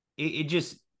it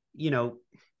just, you know,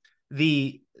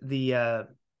 the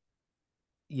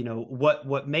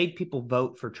what made people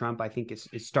vote for Trump, I think,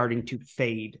 is starting to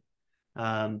fade.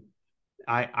 Um,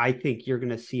 I think you're going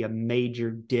to see a major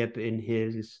dip in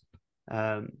his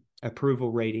um,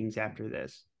 approval ratings after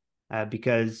this,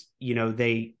 because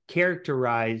they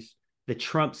characterize the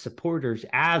Trump supporters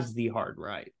as the hard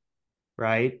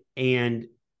right, and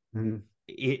Mm.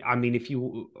 I mean, if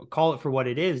you call it for what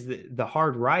it is, the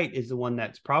hard right is the one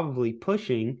that's probably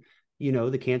pushing,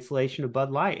 the cancellation of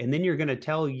Bud Light. And then you're going to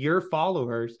tell your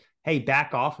followers, hey,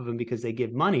 back off of them because they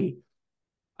give money.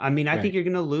 I mean, I think Right. you're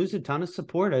going to lose a ton of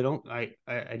support. I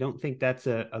don't think that's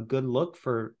a good look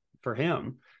for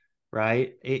him,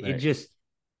 right? It Right. just,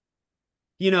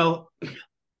 you know,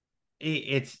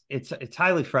 it's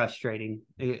highly frustrating.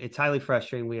 It's highly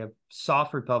frustrating. We have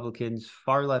soft Republicans,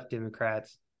 far left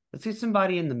Democrats. Let's get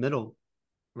somebody in the middle,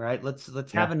 right? Let's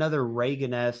have Yeah. another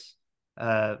Reagan-esque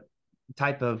uh,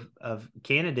 type of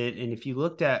candidate. And if you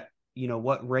looked at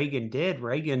what Reagan did,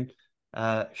 Reagan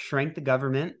shrank the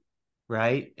government,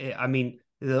 right? I mean,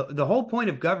 the whole point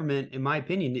of government, in my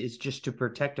opinion, is just to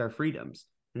protect our freedoms,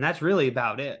 and that's really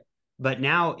about it. But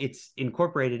now it's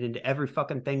incorporated into every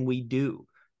fucking thing we do,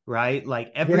 right? Like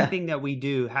Yeah. everything that we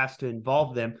do has to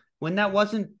involve them when that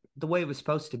wasn't the way it was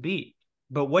supposed to be.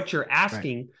 But Right. what you're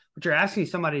asking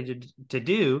somebody to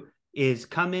do is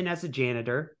come in as a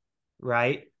janitor,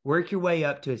 right? Work your way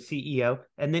up to a CEO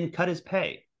and then cut his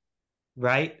pay,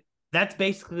 right? That's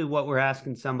basically what we're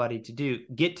asking somebody to do.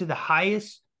 Get to the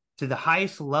highest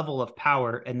level of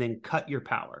power and then cut your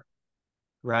power,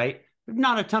 right? There's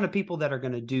not a ton of people that are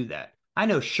going to do that. I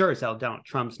know sure as hell Donald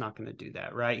Trump's not going to do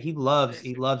that, right? He loves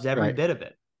every Right. bit of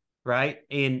it, right?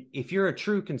 And if you're a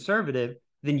true conservative,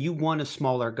 then you want a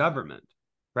smaller government,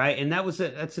 right? And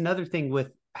that's another thing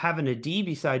with having a D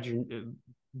beside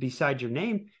your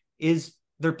name is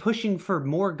they're pushing for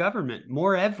more government,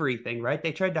 more everything, right?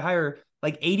 They tried to hire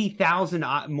like 80,000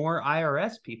 more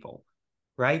IRS people,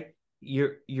 right?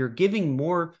 You're giving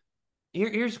more.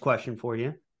 Here's a question for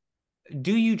you.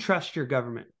 Do you trust your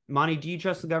government? Monty, do you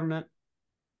trust the government?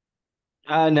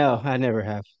 No, I never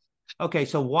have. Okay,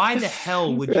 so why the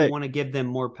hell would you Right, want to give them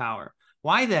more power?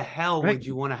 Why the hell right, would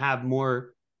you want to have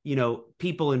more,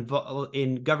 people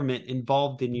in government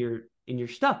involved in your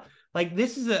stuff? Like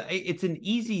this is it's an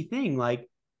easy thing. Like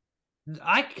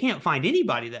I can't find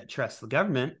anybody that trusts the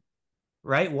government,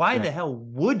 right? Why the right, hell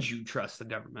would you trust the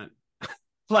government?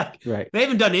 Like right. they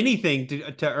haven't done anything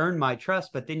to earn my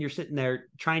trust, but then you're sitting there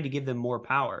trying to give them more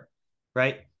power,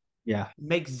 right? Yeah.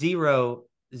 Makes zero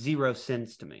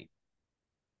sense to me.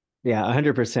 Yeah,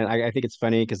 100%. I think it's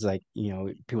funny because like,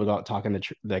 people don't talking the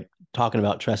tr like talking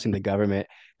about trusting the government.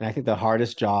 And I think the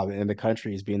hardest job in the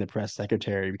country is being the press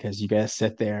secretary because you guys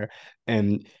sit there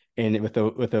and with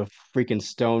a freaking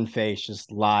stone face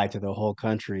just lie to the whole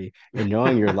country and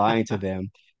knowing you're lying to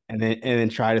them and then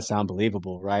try to sound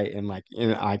believable, right? And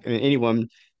anyone,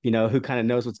 who kind of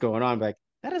knows what's going on, like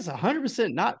that is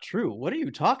 100% not true. What are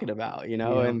you talking about?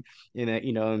 Yeah.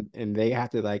 And they have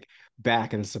to like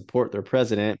back and support their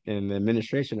president and the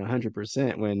administration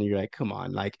 100% when you're like, come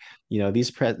on, like,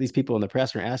 these people in the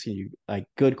press are asking you like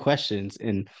good questions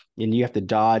and you have to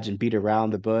dodge and beat around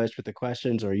the bush with the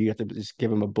questions, or you have to just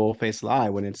give them a bull-faced lie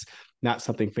when it's not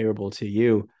something favorable to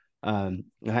you.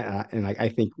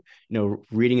 I think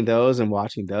reading those and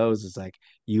watching those is like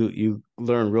you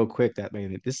learn real quick that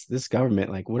man this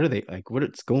government, like what are they like,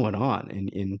 what's going on,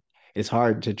 and it's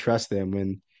hard to trust them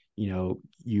when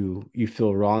you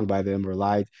feel wronged by them or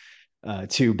lied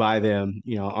to by them,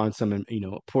 on some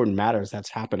important matters that's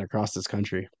happened across this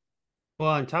country. Well,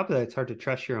 on top of that, it's hard to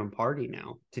trust your own party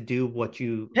now to do what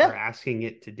you are Yeah, asking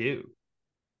it to do,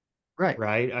 right.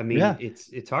 right? I mean, Yeah,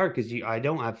 it's hard because I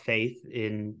don't have faith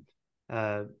in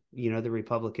the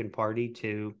Republican Party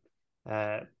to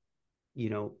uh you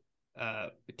know uh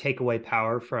take away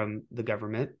power from the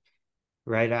government,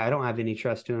 right? I don't have any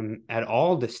trust to him at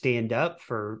all to stand up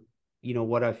for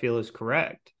what I feel is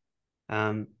correct.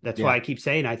 That's why yeah, I keep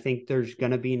saying I think there's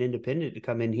going to be an independent to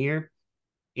come in here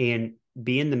and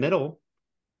be in the middle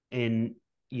and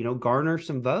garner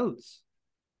some votes,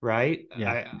 right?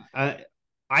 yeah,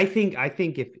 I think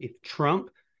if Trump,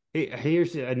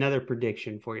 here's another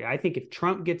prediction for you. I think if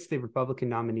Trump gets the Republican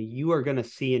nominee, you are going to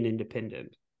see an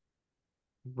independent,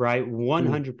 right?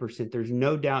 mm, 100%. There's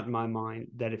no doubt in my mind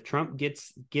that if Trump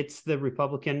gets the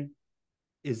Republican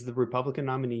is the Republican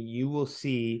nominee, you will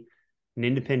see an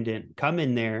independent come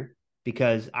in there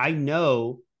because I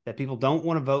know that people don't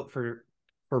want to vote for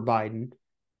Biden,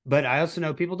 but I also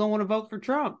know people don't want to vote for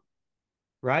Trump,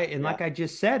 right? And yeah, like I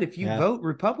just said, if you yeah, vote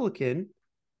Republican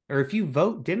or if you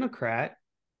vote Democrat,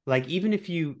 like even if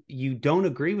you don't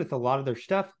agree with a lot of their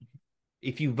stuff,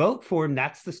 if you vote for them,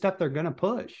 that's the stuff they're going to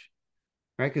push,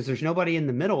 right? Because there's nobody in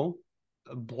the middle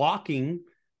blocking,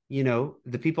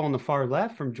 the people on the far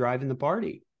left from driving the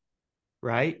party,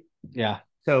 right? yeah,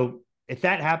 So if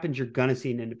that happens, you're going to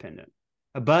see an independent.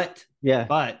 But yeah.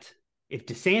 but if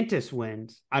DeSantis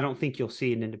wins, I don't think you'll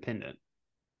see an independent.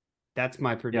 That's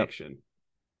my Yep. prediction.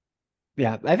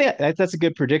 Yeah, I think that's a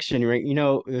good prediction, right?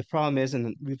 The problem is,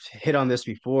 and we've hit on this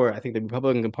before, I think the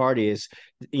Republican Party is,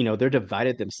 they're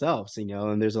divided themselves,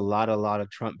 and there's a lot of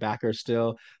Trump backers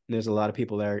still, and there's a lot of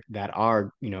people there that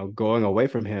are, going away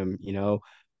from him,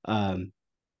 um,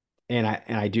 and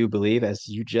I do believe, as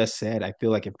you just said, I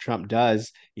feel like if Trump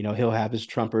does, he'll have his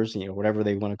Trumpers, whatever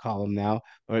they want to call them now,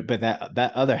 but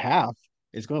that other half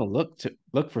is going to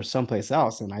look for someplace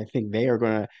else, and I think they are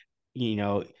going to, you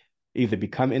know, either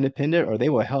become independent or they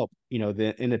will help,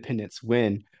 the independents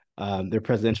win their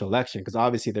presidential election because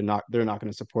obviously they're not going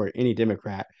to support any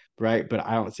Democrat, right? But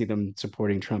I don't see them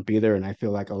supporting Trump either, and I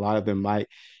feel like a lot of them might,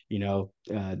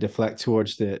 deflect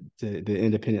towards the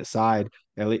independent side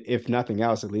at least, if nothing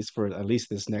else, at least for at least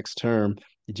this next term,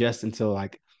 just until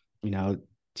like, you know,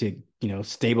 to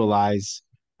stabilize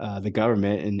the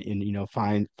government and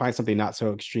find something not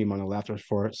so extreme on the left or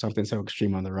for something so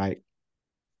extreme on the right.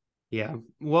 Yeah.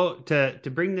 Well, to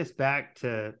bring this back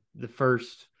to the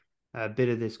first bit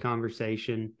of this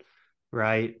conversation,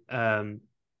 right?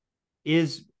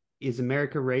 Is is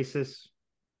America racist?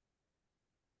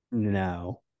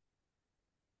 No,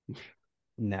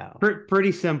 no,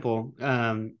 Pretty simple.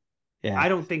 I yeah,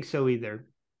 don't think so either.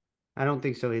 I don't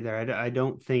think so either. I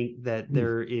don't think that mm,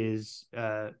 there is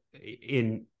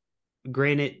in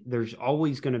granted, there's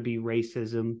always going to be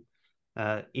racism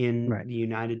in right, the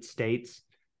United States.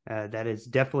 That is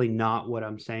definitely not what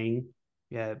I'm saying.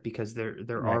 Yeah, because there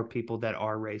Right. are people that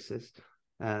are racist.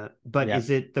 But Yeah. is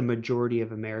it the majority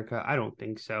of America? I don't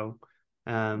think so.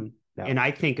 And No.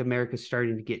 I think America's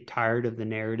starting to get tired of the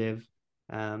narrative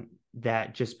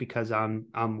that just because I'm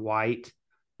white,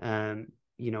 um,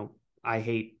 you know, I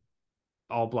hate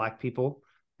all black people,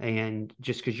 and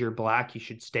just because you're black, you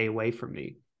should stay away from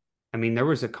me. I mean, there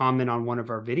was a comment on one of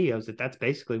our videos that that's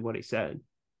basically what he said.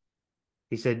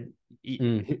 He said,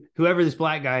 Mm. whoever this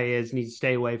black guy is needs to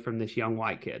stay away from this young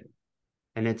white kid.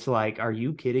 And it's like, are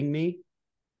you kidding me?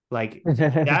 Like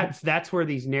that's where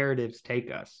these narratives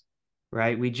take us,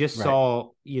 right? We just Right.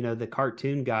 saw, the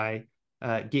cartoon guy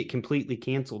get completely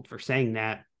canceled for saying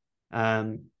that.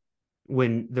 Um,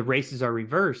 when the races are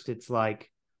reversed, it's like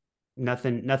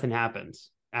nothing happens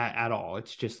at all.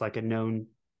 It's just like a known,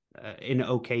 an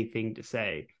okay thing to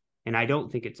say, and I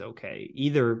don't think it's okay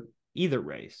either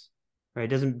race,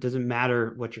 right? It doesn't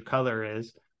matter what your color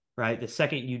is, right? The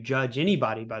second you judge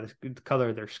anybody by the color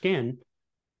of their skin,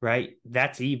 right,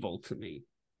 that's evil to me.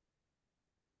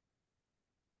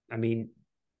 I mean,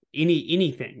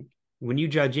 anything when you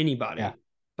judge Yeah. anybody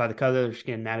by the color of their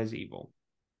skin, that is evil.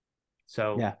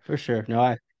 So Yeah, for sure. No,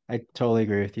 I totally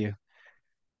agree with you.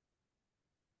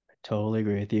 Totally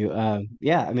agree with you.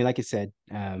 Yeah, I mean, like I said,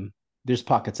 there's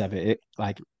pockets of it.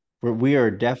 Like we are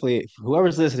definitely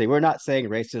whoever's listening, we're not saying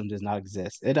racism does not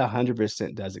exist. It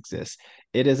 100% does exist.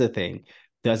 It is a thing.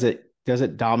 Does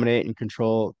it dominate and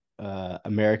control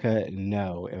America?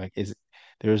 No. Like is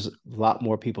there's a lot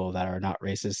more people that are not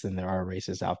racist than there are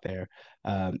racists out there.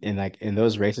 And like in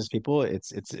those racist people,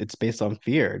 it's based on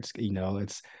fear. It's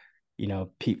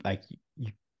people like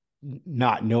you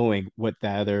not knowing what the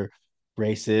other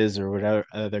race is or whatever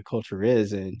other culture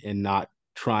is and not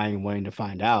trying and wanting to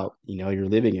find out, you're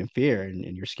living in fear and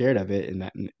you're scared of it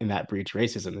and that breeds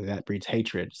racism and that breeds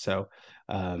hatred. So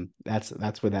that's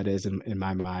what that is in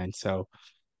my mind. So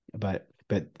but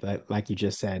like you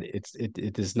just said,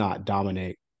 it does not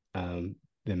dominate the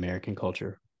American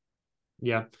culture.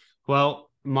 yeah. Well,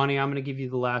 Money, I'm going to give you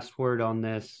the last word on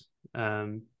this.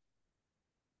 Um,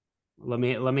 let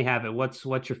me have it. What's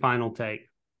your final take?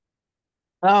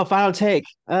 Oh, final take.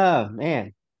 Oh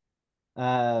man.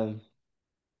 Um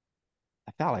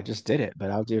I thought I just did it,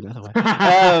 but I'll do another one.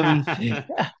 Um,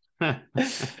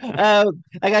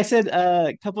 like I said,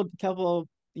 couple,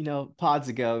 pods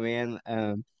ago, man.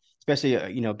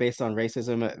 Especially, based on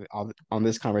racism on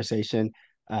this conversation.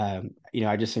 I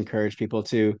just encourage people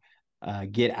to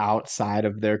get outside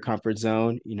of their comfort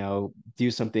zone.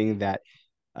 Do something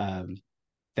um,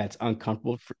 that's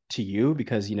uncomfortable to you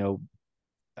because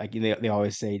like they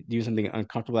always say do something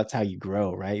uncomfortable, that's how you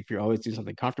grow, right? If you're always doing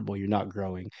something comfortable, you're not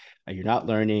growing, you're not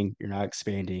learning, you're not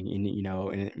expanding.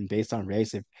 And based on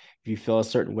race, if you feel a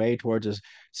certain way towards a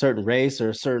certain race or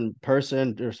a certain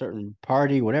person or a certain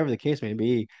party, whatever the case may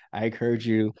be, I encourage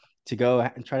you to go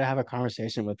and try to have a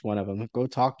conversation with one of them. Go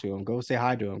talk to them, go say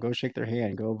hi to them, go shake their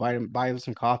hand, go buy them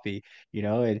some coffee,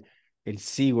 and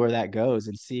see where that goes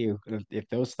and see if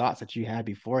those thoughts that you had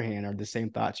beforehand are the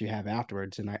same thoughts you have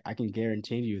afterwards. And I can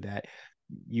guarantee you that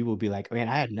you will be like, man,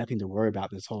 I had nothing to worry about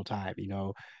this whole time.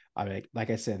 I mean, like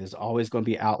I said, there's always going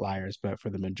to be outliers, but for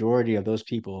the majority of those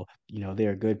people, they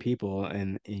are good people,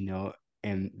 and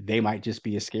they might just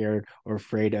be as scared or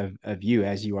afraid of you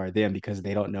as you are them because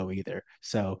they don't know either.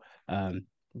 So,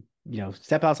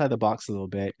 step outside the box a little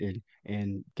bit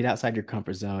and get outside your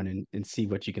comfort zone and see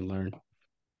what you can learn.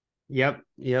 Yep.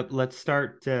 Let's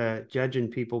start judging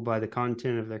people by the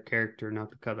content of their character, not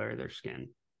the color of their skin.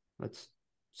 Let's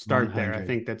start there. I 100.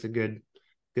 think that's a good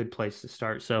place to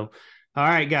start. So, all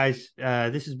right, guys,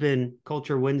 this has been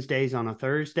Culture Wednesdays on a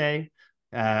Thursday.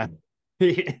 Uh,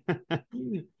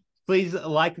 please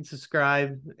like and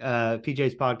subscribe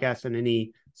PJ's podcast on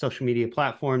any social media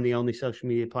platform. The only social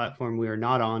media platform we are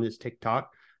not on is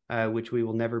TikTok, which we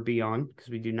will never be on because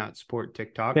we do not support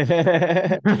TikTok.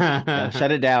 No,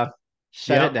 shut it down.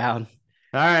 Shut it Yep. down.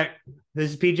 All right.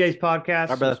 This is PJ's All right, podcast.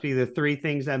 It'll brother. be the three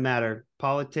things that matter: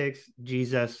 politics,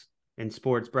 Jesus, and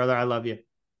sports. Brother, I love you.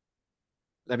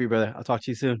 Love you, brother. I'll talk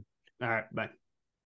to you soon. All right. Bye.